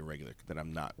I'm not your regular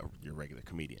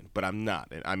comedian. But I'm not.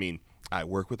 And I mean, I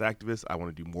work with activists. I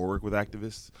want to do more work with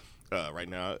activists. Right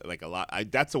now, like a lot.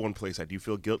 That's the one place I do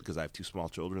feel guilt, because I have 2 small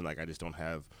children. Like, I just don't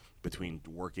have, between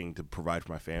working to provide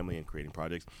for my family and creating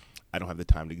projects, I don't have the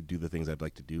time to do the things I'd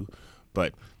like to do.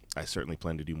 But I certainly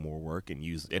plan to do more work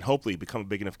and hopefully become a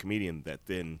big enough comedian that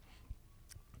then,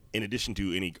 in addition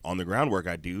to any on-the-ground work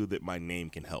I do, that my name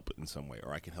can help in some way,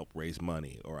 or I can help raise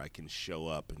money, or I can show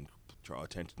up and draw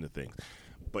attention to things,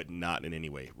 but not in any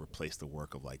way replace the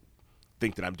work of,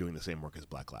 think that I'm doing the same work as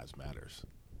Black Lives Matters.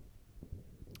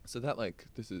 So that,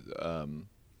 this is,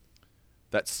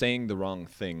 that saying the wrong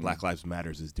thing. Black Lives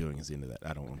Matters is the end of that.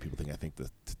 I don't want people to think I think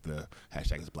the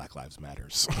hashtag is Black Lives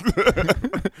Matters.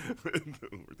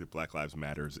 The Black Lives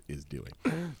Matters is doing.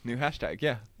 New hashtag,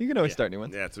 yeah. You can always start new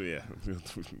ones. Yeah, so yeah.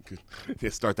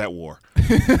 Start that war.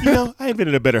 I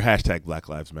invented a better hashtag, Black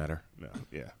Lives Matter. No,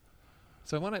 yeah.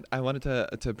 So I wanted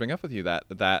to bring up with you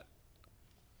that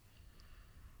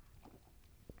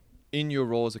in your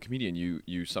role as a comedian,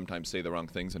 you sometimes say the wrong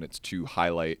things, and it's to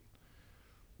highlight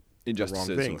injustices,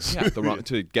 the wrong things.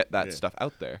 To get that stuff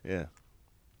out there. Yeah.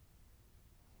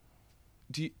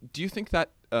 Do you think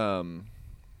that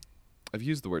I've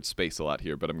used the word space a lot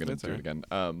here, but I'm going to do it again.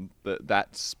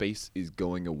 That space is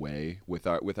going away with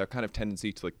our kind of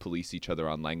tendency to police each other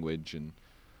on language and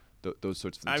those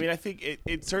sorts of things. I mean, I think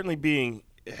it's certainly being,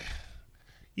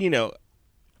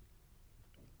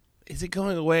 is it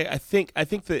going away? I think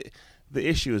that the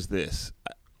issue is this.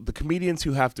 The comedians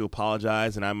who have to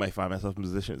apologize, and I might find myself in a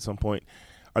position at some point,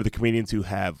 are the comedians who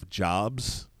have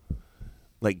jobs.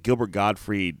 Like Gilbert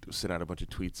Gottfried sent out a bunch of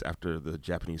tweets after the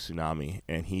Japanese tsunami,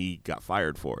 and he got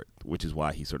fired for it, which is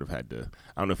why he sort of had to,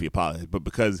 I don't know if he apologized, but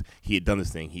because he had done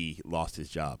this thing, he lost his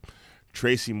job.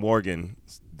 Tracy Morgan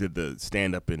did the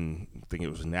stand-up in, I think it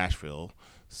was in Nashville,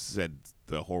 said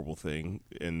the horrible thing,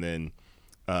 and then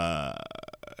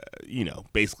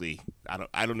basically,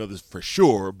 I don't know this for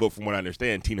sure, but from what I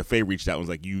understand, Tina Fey reached out and was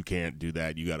like, "You can't do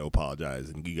that. You got to apologize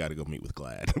and you got to go meet with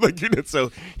Glad."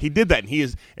 So he did that, and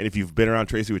and if you've been around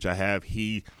Tracy, which I have,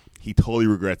 he totally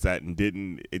regrets that and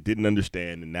didn't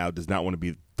understand, and now does not want to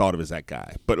be thought of as that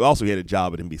guy. But also, he had a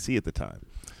job at NBC at the time.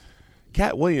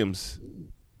 Cat Williams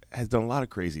has done a lot of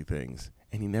crazy things,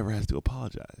 and he never has to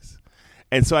apologize.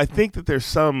 And so I think that there's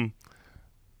some.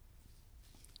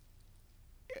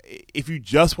 If you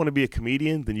just want to be a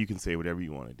comedian, then you can say whatever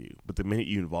you want to do. But the minute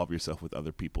you involve yourself with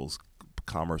other people's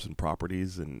commerce and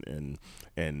properties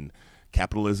and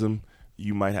capitalism,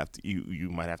 you might have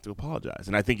to apologize.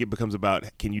 And I think it becomes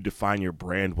about, can you define your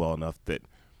brand well enough that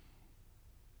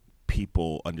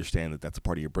people understand that that's a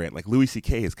part of your brand? Like Louis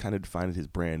C.K. has kind of defined his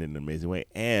brand in an amazing way,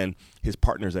 and his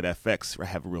partners at FX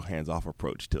have a real hands-off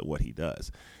approach to what he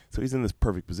does. So he's in this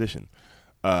perfect position,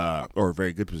 or a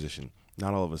very good position.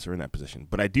 Not all of us are in that position.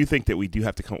 But I do think that we do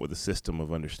have to come up with a system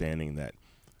of understanding that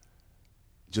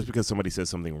just because somebody says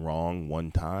something wrong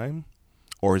one time,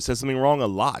 or says something wrong a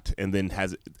lot, and then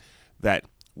has that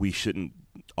we shouldn't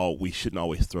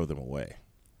always throw them away.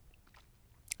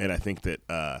 And I think that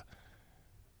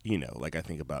like I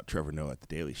think about Trevor Noah at The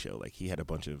Daily Show. Like, he had a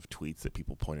bunch of tweets that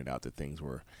people pointed out that things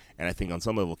were, and I think on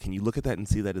some level, can you look at that and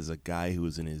see that as a guy who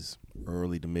was in his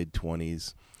early to mid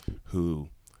 20s who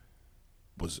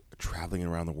was traveling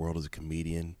around the world as a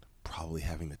comedian, probably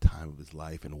having the time of his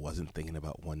life, and wasn't thinking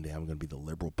about one day I'm going to be the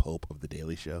liberal pope of The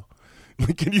Daily Show?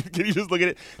 Can you just look at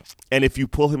it? And if you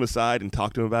pull him aside and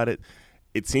talk to him about it,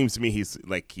 it seems to me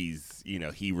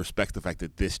he respects the fact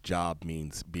that this job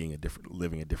means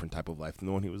living a different type of life than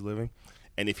the one he was living.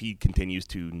 And if he continues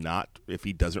to if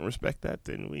he doesn't respect that,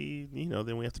 then we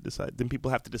have to decide. Then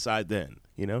people have to decide. Then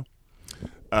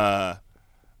I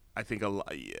think a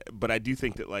lot, but I do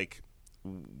think that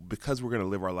because we're going to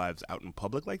live our lives out in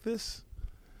public like this,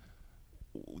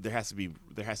 there has to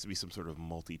be some sort of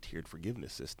multi-tiered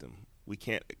forgiveness system. We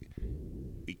can't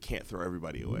throw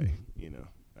everybody away.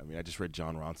 I mean, I just read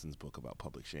John Ronson's book about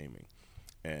public shaming,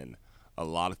 and a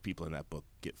lot of people in that book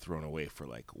get thrown away for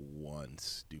one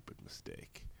stupid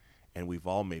mistake. And we've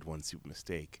all made one stupid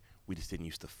mistake. We just didn't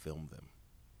used to film them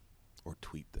or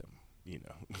tweet them.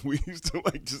 We used to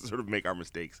just sort of make our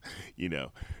mistakes,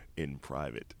 in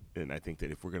private. And I think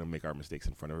that if we're going to make our mistakes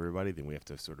in front of everybody, then we have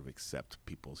to sort of accept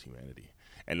people's humanity.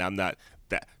 And I'm not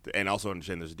that, and also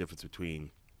understand there's a difference between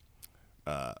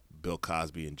Bill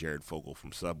Cosby and Jared Fogle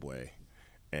from Subway,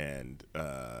 and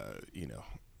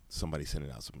somebody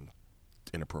sending out some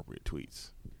inappropriate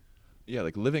tweets. Yeah,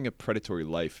 living a predatory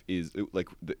life is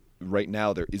right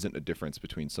now there isn't a difference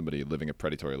between somebody living a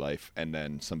predatory life and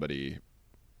then somebody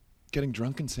getting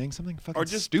drunk and saying something fucking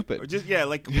stupid. Or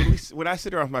just when I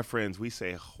sit around with my friends, we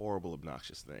say horrible,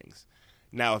 obnoxious things.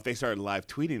 Now, if they started live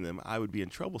tweeting them, I would be in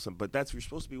trouble. But you're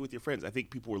supposed to be with your friends. I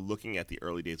think people were looking at the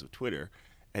early days of Twitter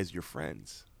as your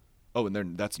friends. Oh,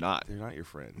 and that's not. They're not your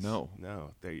friends. No.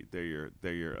 They're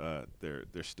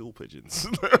stool pigeons.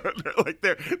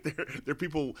 they're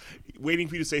people waiting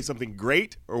for you to say something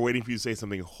great or waiting for you to say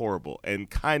something horrible, and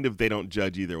kind of they don't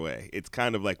judge either way. It's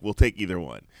kind of like, we'll take either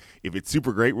one. If it's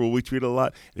super great, we'll retweet it a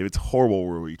lot. If it's horrible,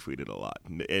 we'll retweet it a lot.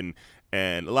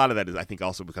 And a lot of that is, I think,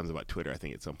 also becomes about Twitter. I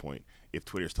think at some point, if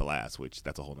Twitter's to last, which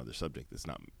that's a whole other subject, it's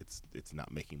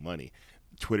not making money.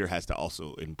 Twitter has to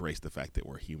also embrace the fact that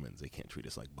we're humans. They can't treat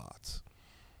us like bots.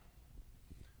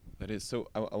 That is. So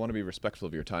I want to be respectful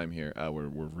of your time here. We're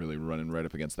really running right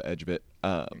up against the edge of it.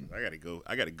 I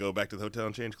gotta go back to the hotel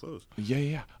and change clothes.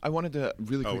 Yeah. I wanted to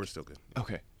really quick. We're still good.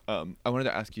 Okay. I wanted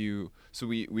to ask you, so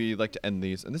we like to end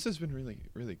these, and this has been really,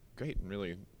 really great and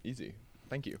really easy.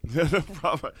 Thank you. No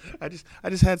problem. I just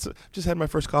had my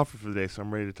first coffee for the day, so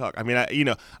I'm ready to talk. I mean,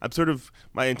 I'm sort of,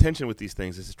 my intention with these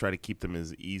things is to try to keep them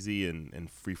as easy and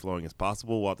free flowing as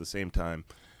possible, while at the same time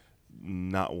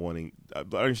not wanting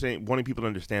people to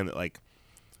understand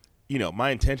that my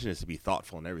intention is to be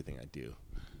thoughtful in everything I do.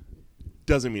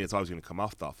 Doesn't mean it's always going to come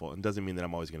off thoughtful, and doesn't mean that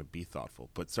I'm always going to be thoughtful,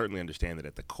 but certainly understand that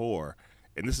at the core,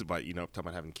 and this is about talking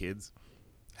about having kids.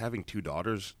 Having two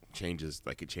daughters changes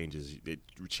my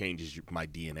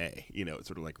DNA. It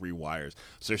sort of rewires.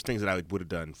 So there's things that I would have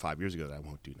done 5 years ago that I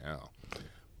won't do now.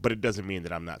 But it doesn't mean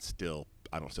that I don't still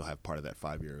have part of that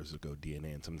 5 years ago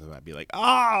DNA. And sometimes I'd be like,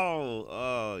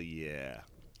 oh yeah.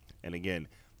 And again,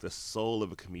 the soul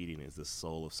of a comedian is the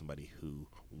soul of somebody who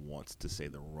wants to say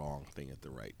the wrong thing at the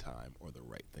right time or the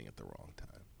right thing at the wrong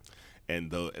time.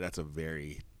 And that's a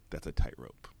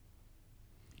tightrope.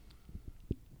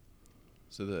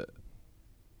 So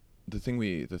the thing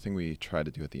we try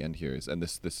to do at the end here is, and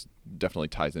this definitely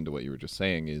ties into what you were just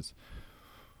saying, is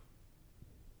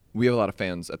we have a lot of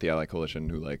fans at the Ally Coalition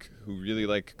who really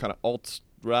like kind of alt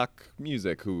rock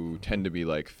music, who tend to be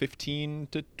like 15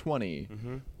 to 20,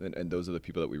 and those are the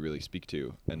people that we really speak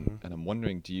to. And I'm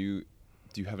wondering, do you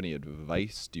have any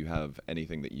advice? Do you have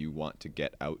anything that you want to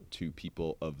get out to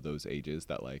people of those ages,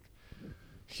 that like,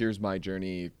 here's my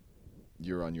journey,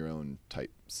 you're on your own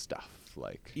type stuff?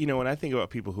 Like, you know, when I think about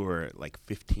people who are like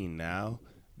 15 now,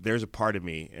 there's a part of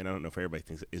me, and I don't know if everybody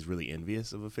thinks, is really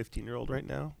envious of a 15-year-old right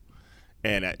now.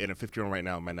 And a 15-year-old right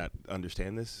now might not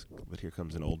understand this, but here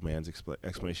comes an old man's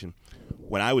explanation.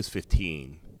 When I was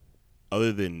 15,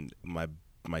 other than my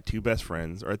two best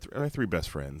friends, or my three best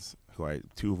friends,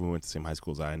 two of them went to the same high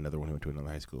school as I, another one went to another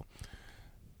high school,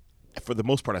 for the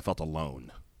most part, I felt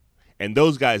alone. And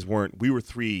those guys we were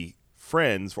three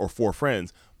friends, or four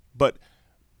friends, but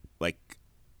like,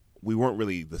 we weren't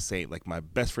really the same. Like, my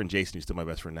best friend Jason, who's still my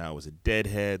best friend now, was a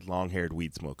deadhead, long-haired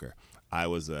weed smoker. I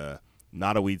was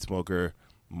not a weed smoker,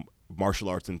 martial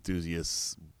arts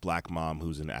enthusiast, black mom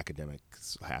who's an academic,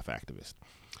 half activist.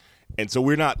 And so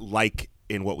we're not like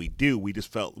in what we do. We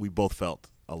both felt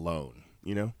alone,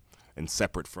 you know, and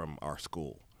separate from our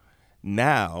school.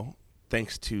 Now,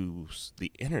 thanks to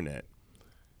the internet,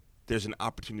 there's an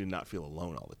opportunity to not feel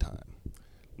alone all the time.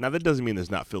 Now, that doesn't mean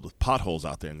there's not filled with potholes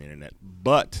out there in the internet,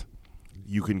 but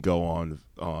you can go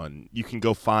you can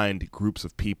go find groups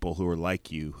of people who are like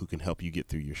you, who can help you get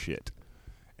through your shit.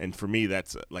 And for me,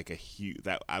 that's like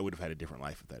that I would have had a different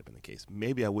life if that had been the case.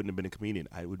 Maybe I wouldn't have been a comedian.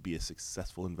 I would be a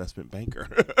successful investment banker.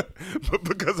 But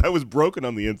because I was broken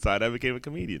on the inside, I became a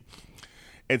comedian.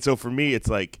 And so for me, it's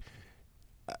like,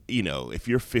 you know, if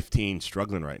you're 15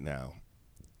 struggling right now,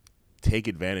 take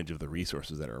advantage of the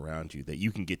resources that are around you that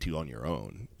you can get to on your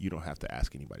own. You don't have to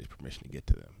ask anybody's permission to get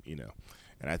to them, you know.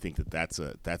 And I think that's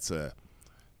a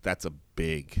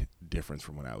big difference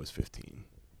from when I was 15.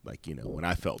 Like, you know, when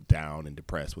I felt down and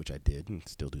depressed, which I did and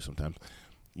still do sometimes,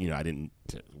 you know, what am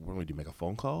I going to do, make a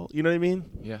phone call? You know what I mean?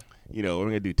 Yeah. You know, what am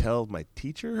I going to do, tell my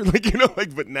teacher? Like, you know,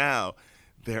 like, but now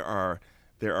there are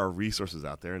resources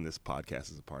out there, and this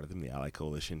podcast is a part of them, the Ally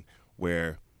Coalition,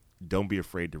 where don't be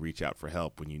afraid to reach out for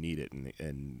help when you need it.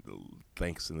 And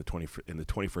thanks in the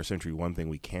 21st century, one thing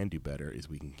we can do better is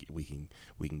we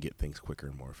can get things quicker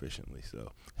and more efficiently.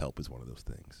 So help is one of those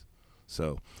things.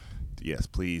 So yes,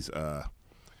 please,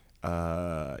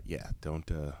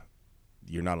 don't.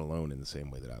 You're not alone in the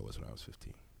same way that I was when I was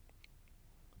 15.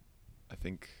 I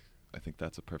think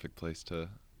that's a perfect place to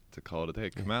call it a day.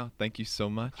 Kamau, thank you so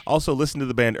much. Also, listen to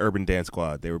the band Urban Dance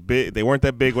Squad. They were big. They weren't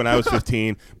that big when I was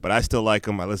 15, but I still like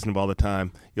them. I listen to them all the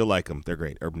time. You'll like them. They're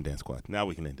great. Urban Dance Squad. Now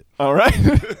we can end it. All right.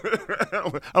 I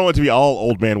don't want it to be all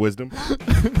old man wisdom.